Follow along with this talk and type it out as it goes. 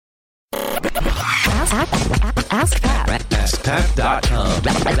Ask Pat. AskPat.com.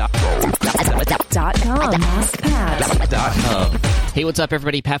 AskPat.com. Hey, what's up,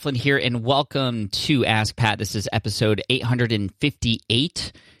 everybody? Pat Flynn here, and welcome to Ask Pat. This is episode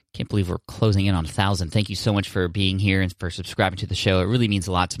 858. Can't believe we're closing in on 1,000. Thank you so much for being here and for subscribing to the show. It really means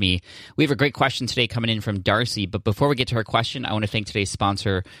a lot to me. We have a great question today coming in from Darcy, but before we get to her question, I want to thank today's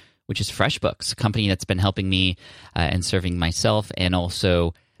sponsor, which is FreshBooks, a company that's been helping me and serving myself and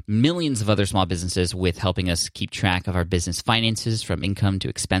also millions of other small businesses with helping us keep track of our business finances from income to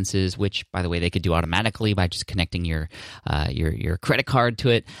expenses, which, by the way, they could do automatically by just connecting your credit card to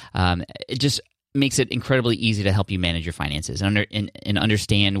it. It just makes it incredibly easy to help you manage your finances and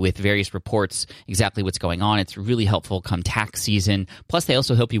understand with various reports exactly what's going on. It's really helpful come tax season. Plus, they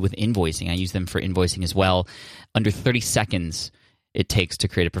also help you with invoicing. I use them for invoicing as well. Under 30 seconds it takes to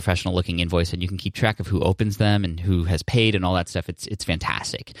create a professional-looking invoice, and you can keep track of who opens them and who has paid and all that stuff. It's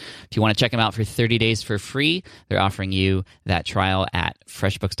fantastic. If you want to check them out for 30 days for free, they're offering you that trial at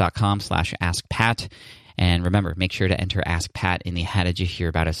freshbooks.com/askpat. And remember, make sure to enter Ask Pat in the How Did You Hear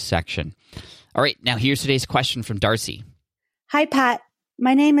About Us section. All right, now here's today's question from Darcy. Hi, Pat.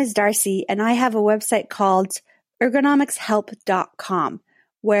 My name is Darcy, and I have a website called ergonomicshelp.com,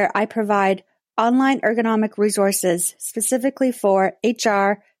 where I provide online ergonomic resources specifically for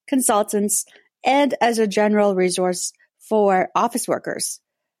HR, consultants, and as a general resource for office workers.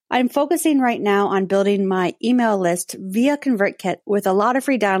 I'm focusing right now on building my email list via ConvertKit with a lot of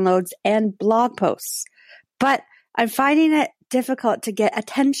free downloads and blog posts, but I'm finding it difficult to get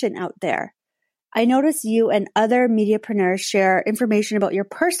attention out there. I notice you and other mediapreneurs share information about your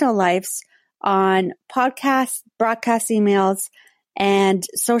personal lives on podcasts, broadcast emails, and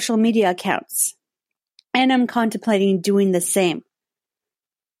social media accounts. And I'm contemplating doing the same.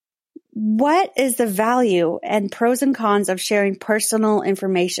 What is the value and pros and cons of sharing personal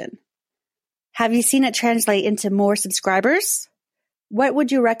information? Have you seen it translate into more subscribers? What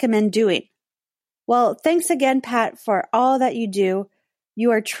would you recommend doing? Well, thanks again, Pat, for all that you do.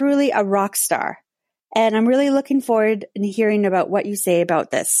 You are truly a rock star. And I'm really looking forward to hearing about what you say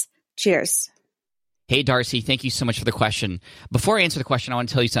about this. Cheers. Hey, Darcy, thank you so much for the question. Before I answer the question, I want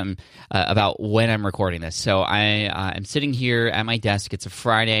to tell you something about when I'm recording this. So I am sitting here at my desk. It's a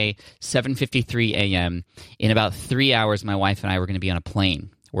Friday, 7:53 a.m. In about 3 hours, my wife and I were going to be on a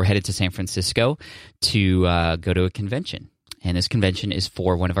plane. We're headed to San Francisco to go to a convention. And this convention is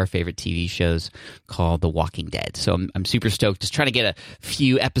for one of our favorite TV shows called The Walking Dead. So I'm super stoked. Just trying to get a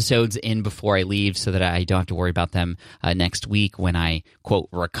few episodes in before I leave so that I don't have to worry about them next week when I, quote,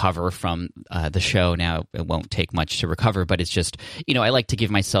 recover from the show. Now, it won't take much to recover, but it's just, I like to give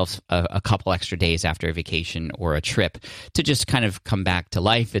myself a couple extra days after a vacation or a trip to just kind of come back to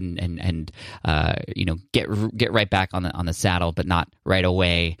life and get right back on the saddle, but not right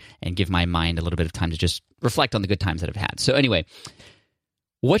away, and give my mind a little bit of time to just reflect on the good times that I've had. So anyway,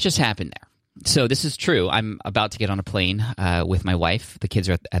 what just happened there? So this is true. I'm about to get on a plane with my wife. The kids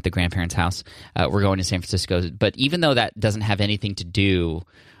are at the grandparents' house. We're going to San Francisco. But even though that doesn't have anything to do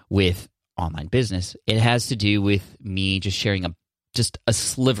with online business, it has to do with me just sharing just a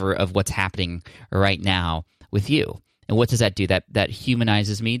sliver of what's happening right now with you. And what does that do? That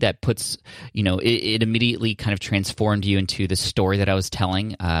humanizes me. That puts, it immediately kind of transformed you into the story that I was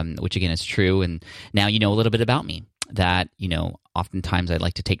telling, which again is true. And now you know a little bit about me. That, oftentimes I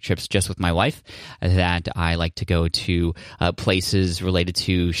like to take trips just with my wife. That I like to go to places related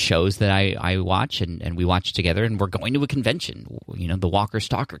to shows that I watch, and we watch together. And we're going to a convention, the Walker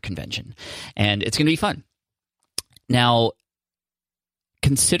Stalker convention, and it's going to be fun. Now,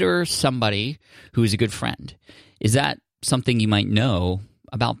 consider somebody who is a good friend. Is that something you might know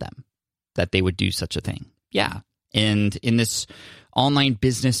about them, that they would do such a thing? Yeah. And in this online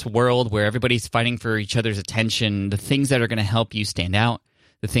business world where everybody's fighting for each other's attention, the things that are going to help you stand out,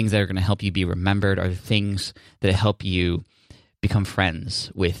 the things that are going to help you be remembered are the things that help you become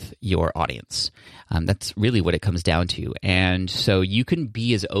friends with your audience. That's really what it comes down to. And so you can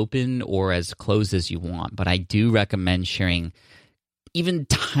be as open or as closed as you want, but I do recommend sharing even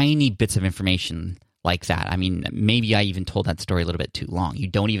tiny bits of information like that. I mean, maybe I even told that story a little bit too long. You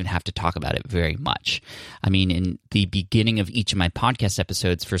don't even have to talk about it very much. I mean, in the beginning of each of my podcast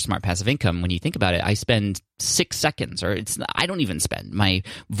episodes for Smart Passive Income, when you think about it, I spend 6 seconds, or I don't even spend. My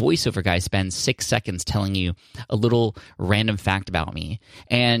voiceover guy spends 6 seconds telling you a little random fact about me.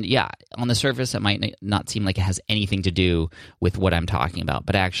 And yeah, on the surface, it might not seem like it has anything to do with what I'm talking about,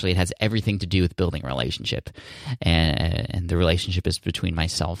 but actually it has everything to do with building a relationship. And the relationship is between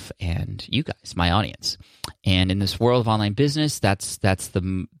myself and you guys, my audience. And in this world of online business, that's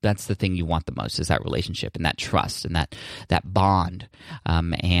the thing you want the most, is that relationship and that trust and that bond.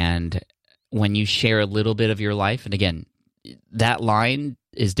 And when you share a little bit of your life, and again, that line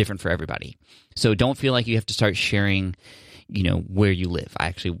is different for everybody. So don't feel like you have to start sharing, where you live. I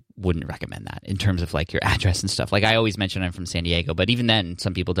actually wouldn't recommend that in terms of like your address and stuff. Like I always mention I'm from San Diego, but even then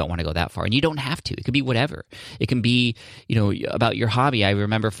some people don't want to go that far, and you don't have to. It could be whatever. It can be, about your hobby. I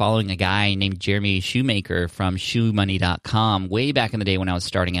remember following a guy named Jeremy Shoemaker from shoemoney.com way back in the day when I was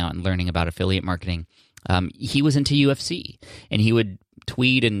starting out and learning about affiliate marketing. He was into UFC, and he would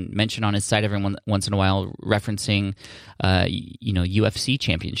tweet and mention on his site every once in a while referencing, UFC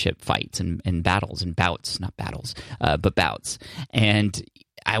championship fights and battles and bouts, not battles, but bouts. And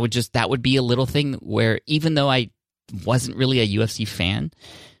that would be a little thing where even though I wasn't really a UFC fan,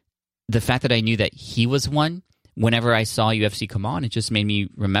 the fact that I knew that he was one, whenever I saw UFC come on, it just made me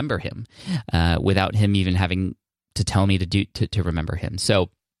remember him without him even having to tell me to remember him. So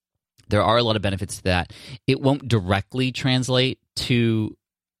there are a lot of benefits to that. It won't directly translate to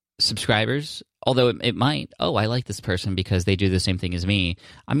subscribers, although it might. Oh, I like this person because they do the same thing as me.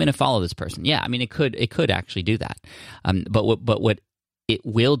 I'm going to follow this person. Yeah, I mean, it could actually do that. But what it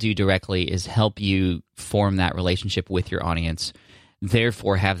will do directly is help you form that relationship with your audience,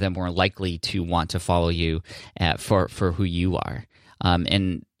 therefore have them more likely to want to follow you for who you are.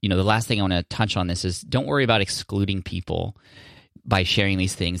 And the last thing I want to touch on this is don't worry about excluding people by sharing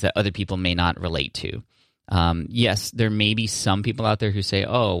these things that other people may not relate to. Yes, there may be some people out there who say,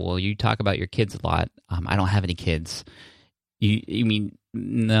 oh, well, you talk about your kids a lot. I don't have any kids. You mean,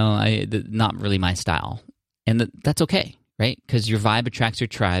 no, not really my style. And that's okay, right? Because your vibe attracts your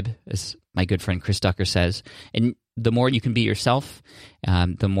tribe, as my good friend Chris Ducker says. And the more you can be yourself,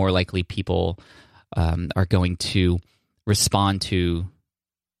 the more likely people are going to respond to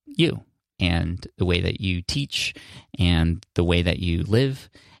you and the way that you teach and the way that you live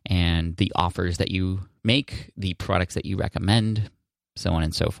and the offers that you make, the products that you recommend, so on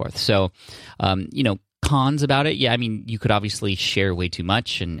and so forth. So, cons about it, yeah, I mean, you could obviously share way too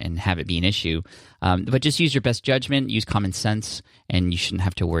much and have it be an issue, but just use your best judgment, use common sense, and you shouldn't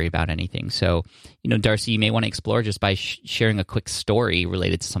have to worry about anything. So, Darcy, you may want to explore just by sharing a quick story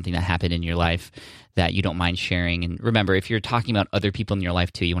related to something that happened in your life that you don't mind sharing. And remember, if you're talking about other people in your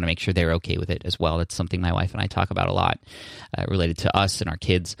life too, you want to make sure they're okay with it as well. That's something my wife and I talk about a lot related to us and our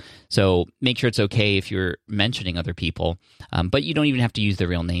kids. So make sure it's okay if you're mentioning other people, but you don't even have to use their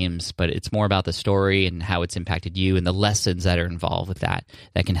real names, but it's more about the story and how it's impacted you and the lessons that are involved with that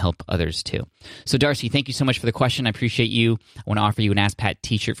can help others too. So Darcy, thank you so much for the question. I appreciate you. I want to offer you an Ask Pat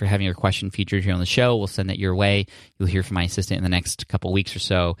t-shirt for having your question featured here on the show. We'll send that your way. You'll hear from my assistant in the next couple weeks or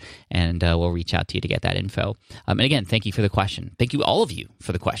so, and we'll reach out to you to get that info. And again, thank you for the question. Thank you, all of you,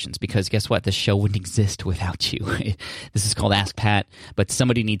 for the questions, because guess what? This show wouldn't exist without you. This is called Ask Pat, but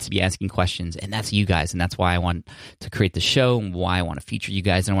somebody needs to be asking questions, and that's you guys, and that's why I want to create the show and why I want to feature you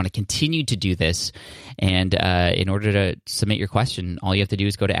guys, and I want to continue to do this. And in order to submit your question, all you have to do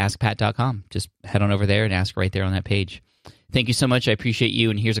is go to askpat.com. Just head on over there and ask right there on that page. Thank you so much. I appreciate you.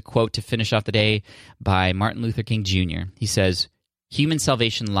 And here's a quote to finish off the day by Martin Luther King Jr. He says, "Human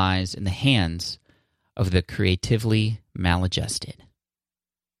salvation lies in the hands of the creatively maladjusted."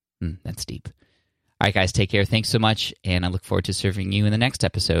 That's deep. All right, guys, take care. Thanks so much, and I look forward to serving you in the next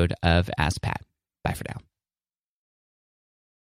episode of Ask Pat. Bye for now.